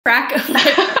track of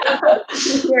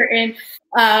we're in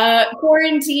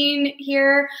quarantine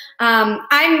here.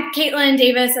 I'm Caitlin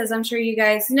Davis, as I'm sure you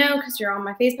guys know because you're on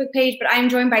my Facebook page, but I'm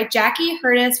joined by Jackie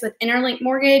Hurtis with Interlinc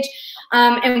Mortgage.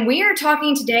 And we are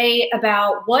talking today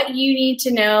about what you need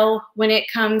to know when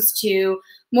it comes to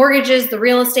mortgages, the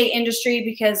real estate industry,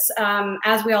 because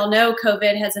as we all know,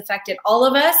 COVID has affected all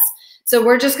of us. So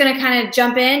we're just going to kind of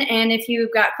jump in, and if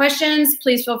you've got questions,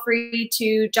 please feel free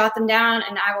to jot them down,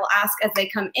 and I will ask as they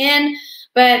come in.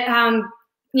 But,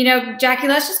 you know, Jackie,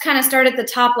 let's just kind of start at the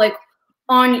top. Like,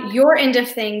 on your end of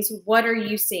things, what are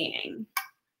you seeing?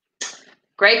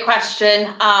 Great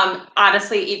question.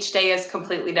 Honestly, each day is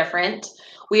completely different.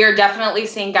 We are definitely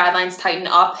seeing guidelines tighten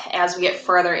up as we get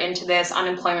further into this.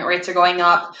 Unemployment rates are going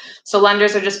up. So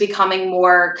lenders are just becoming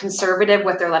more conservative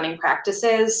with their lending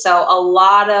practices. So a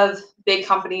lot of big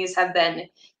companies have been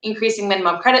increasing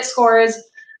minimum credit scores.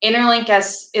 Interlinc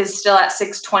is still at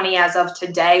 620 as of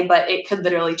today, but it could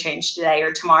literally change today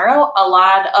or tomorrow. A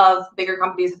lot of bigger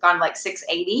companies have gone to like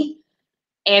 680,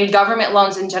 and government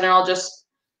loans in general just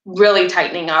really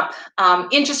tightening up.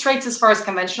 Interest rates as far as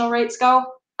conventional rates go,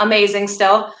 amazing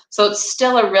still. So it's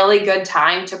still a really good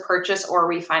time to purchase or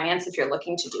refinance if you're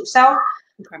looking to do so.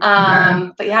 Okay.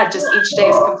 But yeah, just each day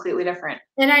is completely different.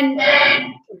 And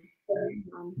I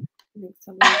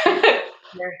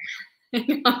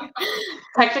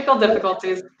technical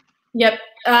difficulties. Yep.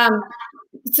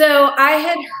 So I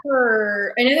had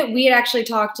heard, I know that we had actually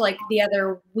talked like the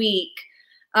other week,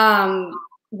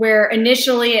 where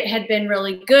initially it had been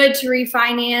really good to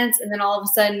refinance, and then all of a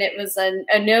sudden it was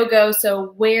a no-go.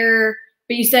 So where,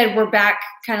 but you said we're back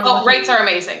kind of. Oh, rates are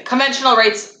amazing. Conventional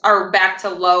rates are back to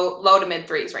low to mid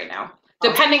threes right now,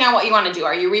 depending on what you want to do.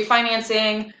 Are you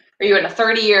refinancing? Are you in a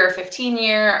 30-year or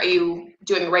 15-year? Are you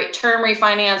doing a rate term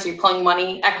refinance? Are you pulling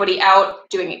money, equity out,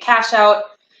 doing a cash out?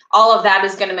 All of that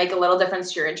is going to make a little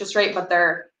difference to your interest rate, but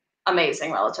they're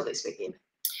amazing, relatively speaking.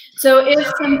 So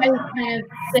if somebody's kind of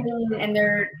sitting and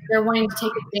they're wanting to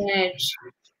take advantage,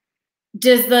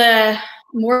 does the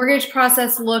mortgage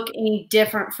process look any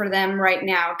different for them right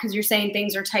now? Because you're saying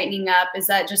things are tightening up. Is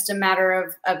that just a matter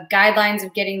of guidelines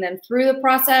of getting them through the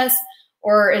process,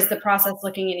 or is the process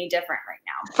looking any different right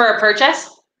now? For a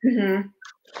purchase? Mm-hmm.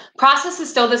 Process is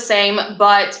still the same,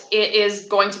 but it is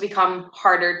going to become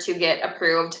harder to get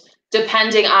approved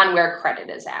depending on where credit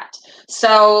is at.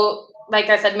 So like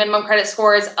I said, minimum credit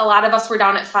scores, a lot of us were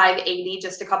down at 580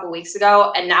 just a couple weeks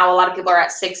ago, and now a lot of people are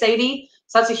at 680.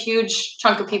 So that's a huge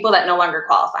chunk of people that no longer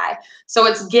qualify. So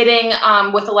it's getting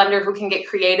with a lender who can get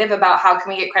creative about how can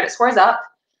we get credit scores up.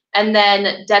 And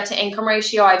then debt to income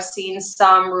ratio, I've seen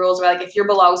some rules where like if you're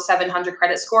below 700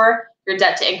 credit score, your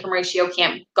debt to income ratio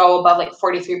can't go above like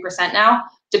 43% now,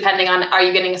 depending on are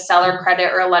you getting a seller credit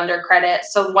or a lender credit.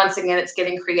 So once again, it's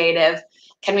getting creative.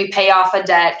 Can we pay off a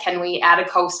debt? Can we add a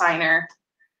co-signer?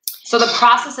 So the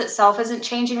process itself isn't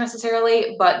changing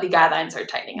necessarily, but the guidelines are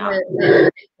tightening up.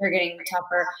 They're getting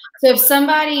tougher. So if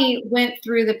somebody went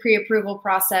through the pre-approval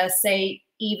process, say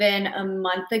even a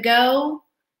month ago,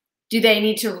 do they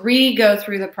need to re-go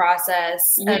through the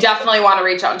process? You definitely want to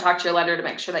reach out and talk to your lender to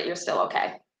make sure that you're still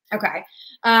okay. Okay.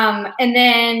 And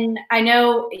then I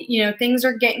know, you know, things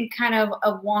are getting kind of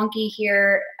wonky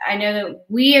here. I know that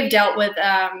we have dealt with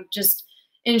just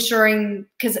ensuring,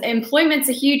 because employment's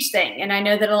a huge thing. And I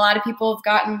know that a lot of people have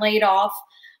gotten laid off.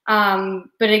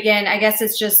 But again, I guess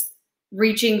it's just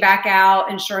reaching back out,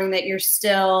 ensuring that you're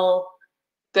still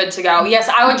good to go. Yes,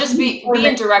 I would just be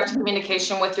in direct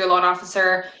communication with your loan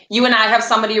officer. You and I have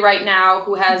somebody right now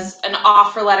who has an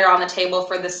offer letter on the table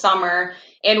for the summer.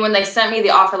 And when they sent me the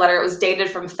offer letter, it was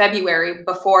dated from February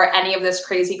before any of this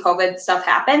crazy COVID stuff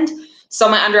happened. So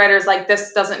my underwriter is like,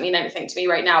 this doesn't mean anything to me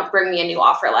right now. Bring me a new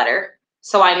offer letter.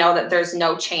 So I know that there's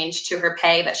no change to her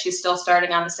pay, that she's still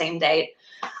starting on the same date.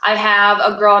 I have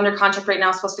a girl under contract right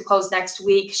now, supposed to close next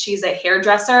week. She's a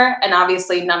hairdresser, and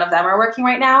obviously none of them are working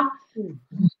right now.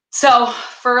 So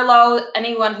furlough,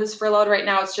 anyone who's furloughed right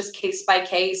now, it's just case by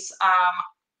case.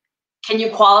 Can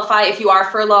you qualify if you are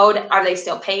furloughed? Are they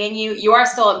still paying you? You are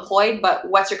still employed, but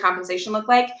what's your compensation look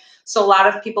like? So a lot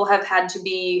of people have had to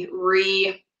be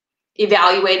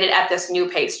re-evaluated at this new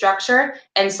pay structure.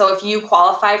 And so if you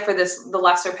qualify for this, the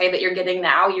lesser pay that you're getting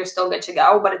now, you're still good to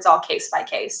go, but it's all case by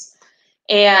case.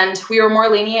 And we were more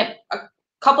lenient. A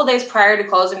couple days prior to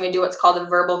closing, we do what's called a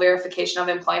verbal verification of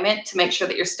employment to make sure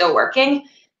that you're still working.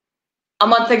 A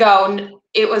month ago,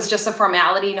 it was just a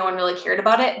formality. No one really cared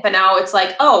about it. But now it's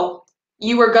like, oh,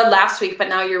 you were good last week, but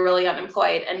now you're really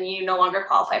unemployed and you no longer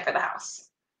qualify for the house.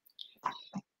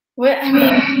 Well, I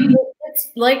mean, it's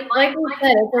like we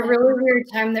said, it's a really weird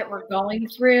time that we're going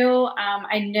through.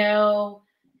 I know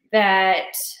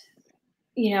that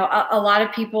you know, a lot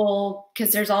of people,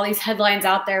 because there's all these headlines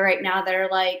out there right now that are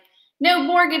like, no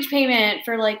mortgage payment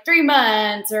for like 3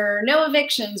 months, or no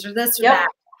evictions, or this or that.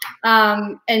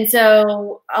 And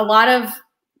so a lot of,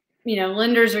 you know,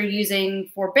 lenders are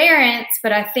using forbearance,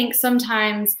 but I think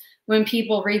sometimes when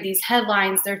people read these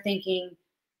headlines, they're thinking,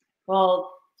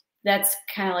 well, that's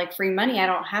kind of like free money. I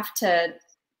don't have to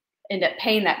end up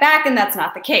paying that back. And that's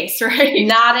not the case, right?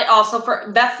 Not at all.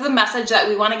 So that's the message that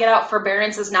we want to get out.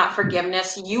 Forbearance is not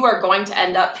forgiveness. You are going to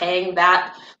end up paying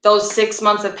those 6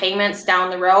 months of payments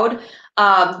down the road.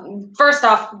 First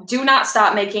off, do not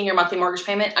stop making your monthly mortgage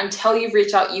payment until you've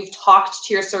reached out, you've talked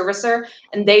to your servicer,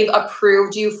 and they've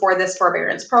approved you for this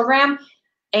forbearance program.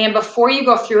 And before you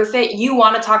go through with it, you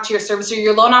want to talk to your servicer.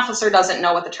 Your loan officer doesn't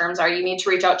know what the terms are. You need to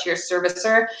reach out to your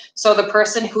servicer. So the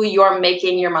person who you're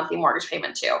making your monthly mortgage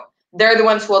payment to, they're the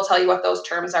ones who will tell you what those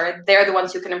terms are. They're the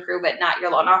ones who can approve it, not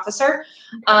your loan officer.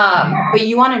 But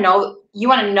you want to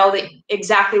know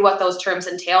exactly what those terms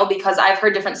entail, because I've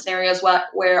heard different scenarios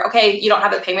where okay, you don't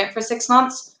have a payment for 6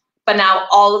 months, but now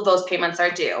all of those payments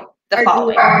are due the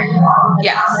following.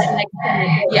 Yes.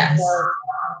 Yes.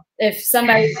 If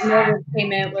somebody's mortgage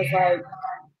payment was like,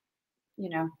 you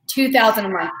know, $2,000 a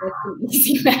month, that's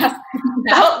easy math.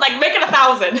 Like make it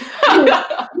 1,000.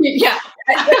 Yeah,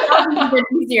 it's a bit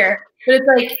easier. But it's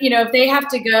like, you know, if they have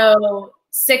to go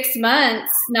 6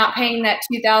 months not paying that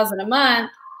 $2,000 a month,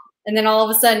 and then all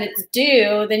of a sudden it's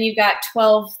due, then you've got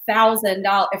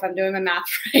 $12,000. If I'm doing my math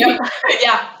right,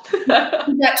 yeah,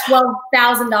 you've got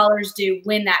 $12,000 due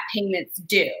when that payment's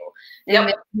due, and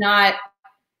it's not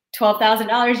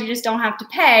 $12,000 you just don't have to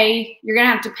pay. You're gonna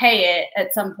have to pay it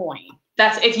at some point.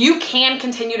 That's if you can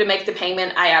continue to make the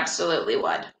payment, I absolutely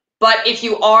would. But if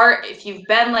you've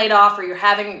been laid off or you're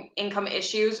having income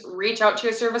issues, reach out to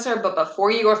your servicer. But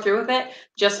before you go through with it,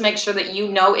 just make sure that you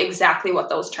know exactly what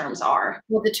those terms are.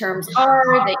 What the terms are,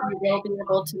 that you will be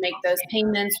able to make those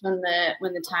payments when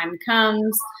the time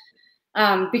comes.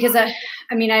 Because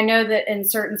I mean, I know that in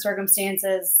certain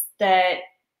circumstances that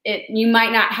you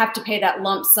might not have to pay that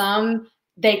lump sum.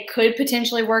 They could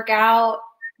potentially work out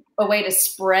a way to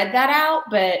spread that out,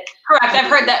 but correct. I've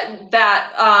heard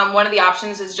that one of the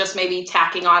options is just maybe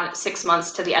tacking on 6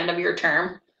 months to the end of your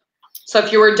term. So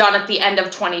if you were done at the end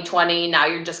of 2020, now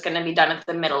you're just going to be done at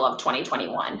the middle of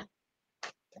 2021.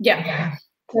 Yeah.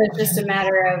 So it's just a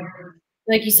matter of,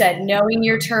 like you said, knowing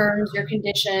your terms, your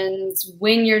conditions,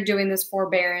 when you're doing this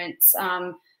forbearance.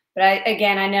 But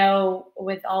I know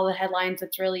with all the headlines,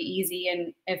 it's really easy.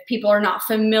 And if people are not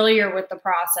familiar with the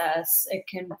process, it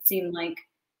can seem like,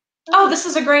 oh, this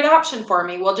is a great option for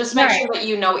me. Well, just make sure that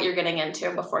you know what you're getting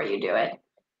into before you do it.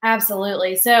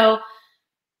 Absolutely. So,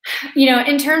 you know,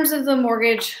 in terms of the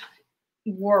mortgage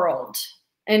world,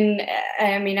 and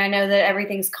I mean, I know that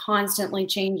everything's constantly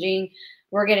changing.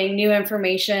 We're getting new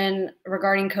information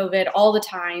regarding COVID all the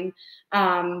time.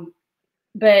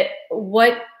 But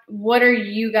what are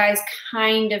you guys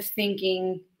kind of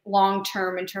thinking long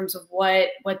term in terms of what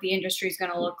the industry is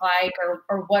going to look like,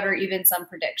 or what are even some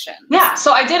predictions? Yeah,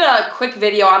 so I did a quick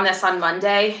video on this on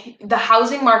Monday. The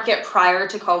housing market prior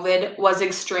to COVID was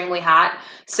extremely hot.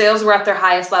 Sales were at their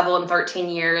highest level in 13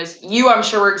 years. I'm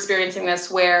sure we're experiencing this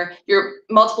where your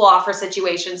multiple offer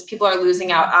situations, people are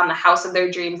losing out on the house of their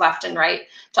dreams left and right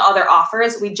to other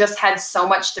offers. We just had so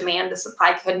much demand, the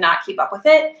supply could not keep up with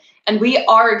it. And we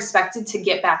are expected to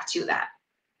get back to that.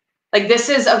 Like, this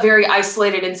is a very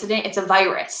isolated incident. It's a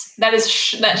virus that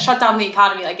shut down the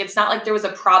economy. Like, it's not like there was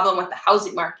a problem with the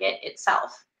housing market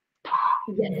itself.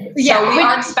 Yeah. So we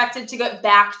are expected to get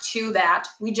back to that.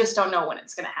 We just don't know when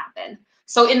it's going to happen.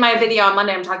 So in my video on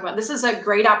Monday, I'm talking about this is a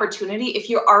great opportunity if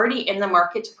you're already in the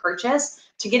market to purchase,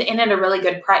 to get in at a really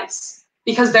good price,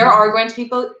 because there are going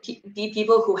to be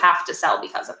people who have to sell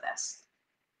because of this.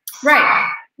 Right.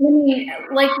 I mean,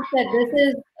 like you said, this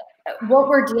is what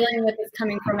we're dealing with is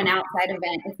coming from an outside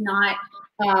event. It's not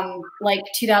like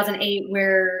 2008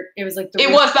 where it was like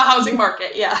it was the housing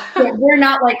market. Yeah. We're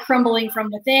not like crumbling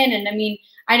from within. And I mean,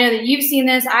 I know that you've seen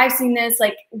this, I've seen this,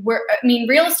 like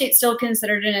real estate's still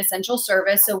considered an essential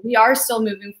service. So we are still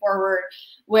moving forward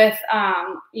with,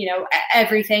 you know,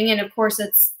 everything. And of course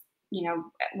it's, you know,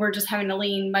 we're just having to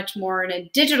lean much more in a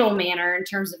digital manner in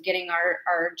terms of getting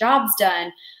our jobs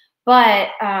done. But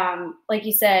like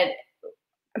you said,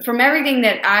 from everything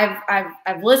that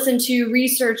I've listened to,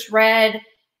 researched, read,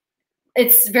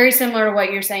 it's very similar to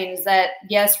what you're saying, is that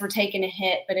yes, we're taking a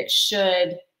hit, but it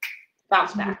should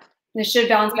bounce back. It should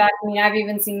bounce back. I mean, I've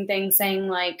even seen things saying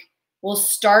like we'll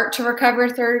start to recover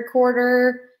third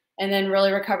quarter and then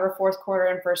really recover fourth quarter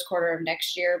and first quarter of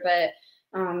next year. But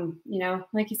you know,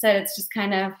 like you said, it's just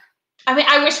kind of I mean,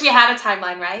 I wish we had a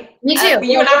timeline, right? Me too.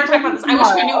 You and I were talking about this. I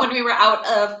wish we knew when we were out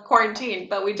of quarantine,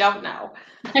 but we don't know.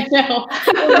 I know.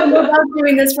 We're both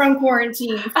doing this from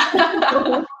quarantine.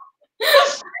 Yeah,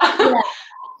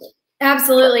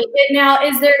 absolutely. Now,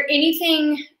 is there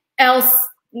anything else,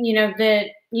 you know, that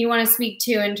you want to speak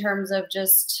to in terms of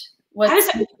just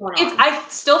what's going on? I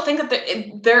still think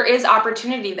that there is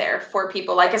opportunity there for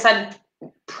people. Like I said,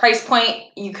 price point,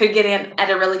 you could get in at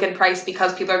a really good price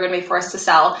because people are going to be forced to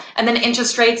sell. And then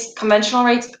interest rates, conventional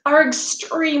rates are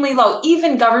extremely low.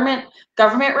 Even government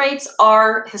rates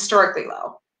are historically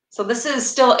low. So this is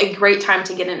still a great time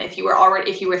to get in if you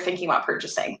were thinking about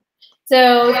purchasing.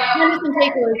 So kind of some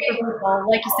takeaways for people,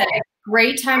 like you said,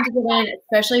 great time to get in,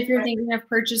 especially if you're thinking of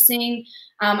purchasing.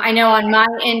 I know on my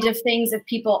end of things, if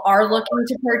people are looking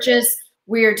to purchase,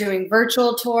 we are doing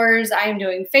virtual tours. I am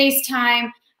doing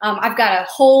FaceTime. I've got a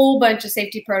whole bunch of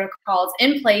safety protocols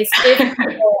in place if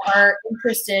people are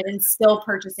interested in still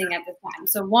purchasing at this time.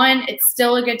 So one, it's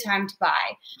still a good time to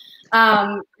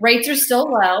buy. Rates are still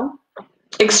low.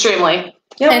 Extremely.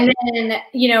 Yep. And then,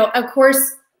 you know, of course,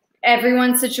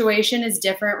 everyone's situation is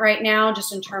different right now,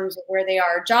 just in terms of where they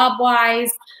are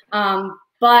job-wise.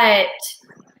 But,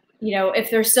 you know,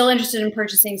 if they're still interested in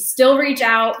purchasing, still reach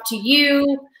out to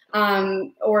you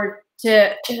or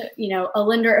to, you know, a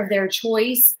lender of their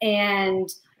choice and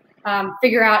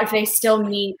figure out if they still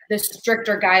meet the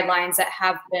stricter guidelines that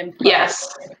have been put.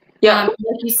 Yes. Yeah.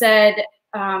 Like you said,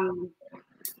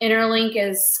 Interlinc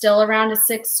is still around a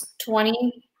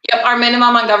 620. Yep. Our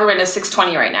minimum on government is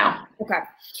 620 right now. Okay.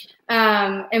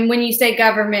 And when you say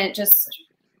government, just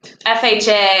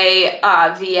FHA,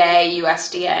 VA,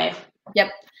 USDA.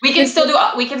 Yep. We can still do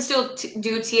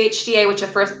THDA, which is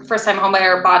a first-time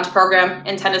homebuyer bond program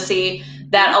in Tennessee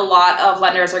that a lot of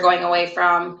lenders are going away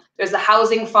from. There's the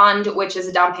housing fund, which is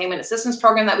a down payment assistance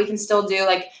program that we can still do.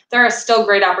 Like, there are still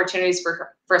great opportunities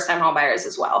for first-time homebuyers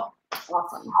as well.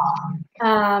 Awesome.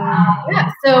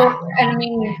 Yeah. So, I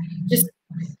mean, just,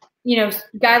 you know,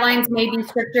 guidelines may be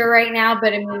stricter right now,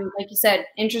 but I mean, like you said,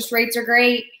 interest rates are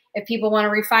great. If people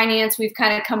want to refinance, we've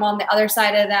kind of come on the other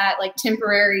side of that, like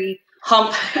temporary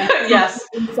hump. Yes.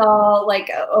 We saw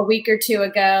like a week or two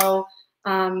ago.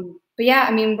 But yeah,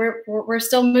 I mean, we're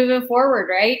still moving forward,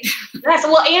 right? Yes.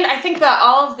 Well, and I think that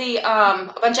all of the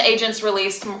a bunch of agents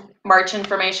released March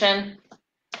information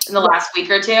in the last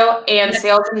week or two, and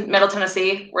sales in Middle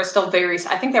Tennessee were still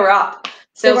I think they were up.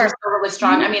 Sales were still really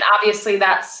strong. Mm-hmm. I mean, obviously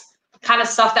that's kind of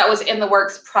stuff that was in the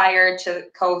works prior to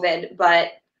COVID,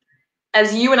 but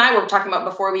as you and I were talking about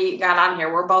before we got on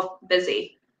here, we're both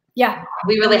busy. Yeah.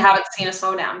 We really haven't seen a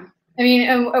slowdown. I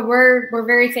mean, we're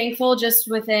very thankful just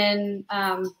within,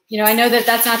 you know, I know that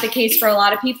that's not the case for a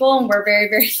lot of people, and we're very,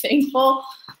 very thankful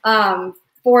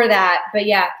for that. But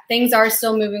yeah, things are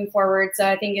still moving forward. So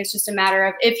I think it's just a matter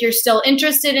of if you're still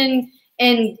interested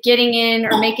in getting in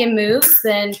or making moves,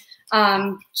 then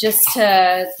just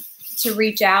to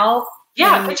reach out.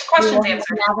 Yeah, get your questions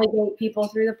answered. Navigate people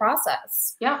through the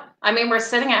process. Yeah, I mean, we're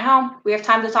sitting at home. We have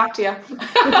time to talk to you.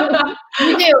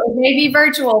 We do. It may be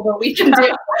virtual, but we can do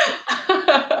it.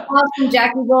 Awesome,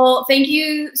 Jackie. Well, thank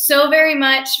you so very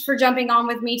much for jumping on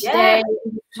with me today,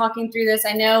 and talking through this.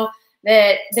 I know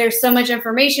that there's so much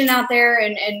information out there,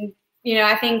 and you know,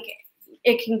 I think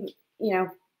it can, you know,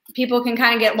 people can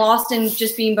kind of get lost in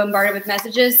just being bombarded with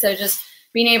messages. So just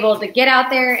being able to get out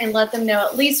there and let them know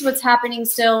at least what's happening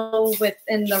still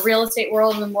within the real estate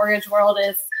world and the mortgage world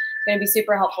is going to be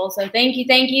super helpful. So thank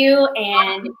you,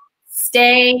 and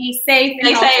stay safe.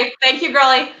 Stay safe. Thank you,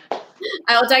 girlie.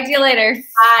 I will talk to you later.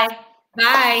 Bye.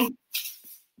 Bye.